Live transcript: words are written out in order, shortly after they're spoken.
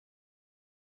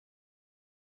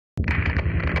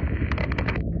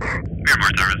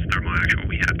Miramar Tower, this is Thermal Actual.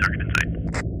 We have target in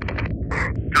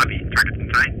sight. Copy. Target's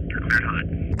in sight. You're cleared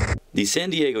hot. The San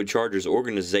Diego Chargers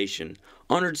organization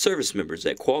honored service members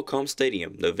at Qualcomm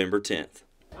Stadium November 10th.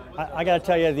 I got to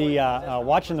tell you,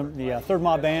 watching the Third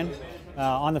Mob Band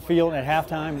on the field at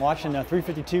halftime, watching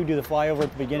 352 do the flyover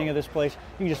at the beginning of this place,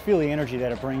 you can just feel the energy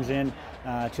that it brings in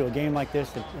to a game like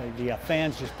this. The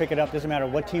fans just pick it up. Doesn't matter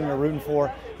what team they're rooting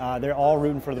for. They're all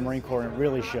rooting for the Marine Corps, and it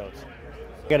really shows.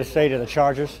 I got to say to the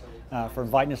Chargers for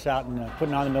inviting us out and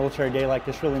putting on the military day like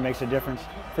this really makes a difference.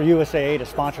 For USAA to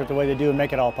sponsor it the way they do and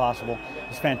make it all possible,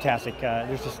 it's fantastic.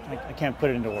 I can't put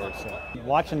it into words. So,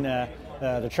 watching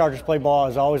the Chargers play ball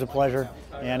is always a pleasure,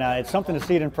 and it's something to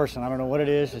see it in person. I don't know what it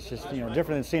is. It's just different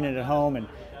than seeing it at home, and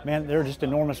man, they're just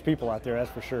enormous people out there,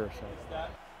 that's for sure. So.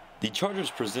 The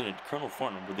Chargers presented Colonel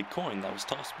Farnham with a coin that was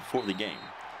tossed before the game.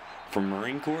 From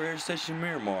Marine Corps Air Station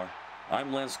Miramar,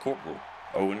 I'm Lance Corporal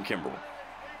Owen Kimbrell.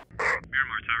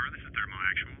 Miramar Tower, this is Thermal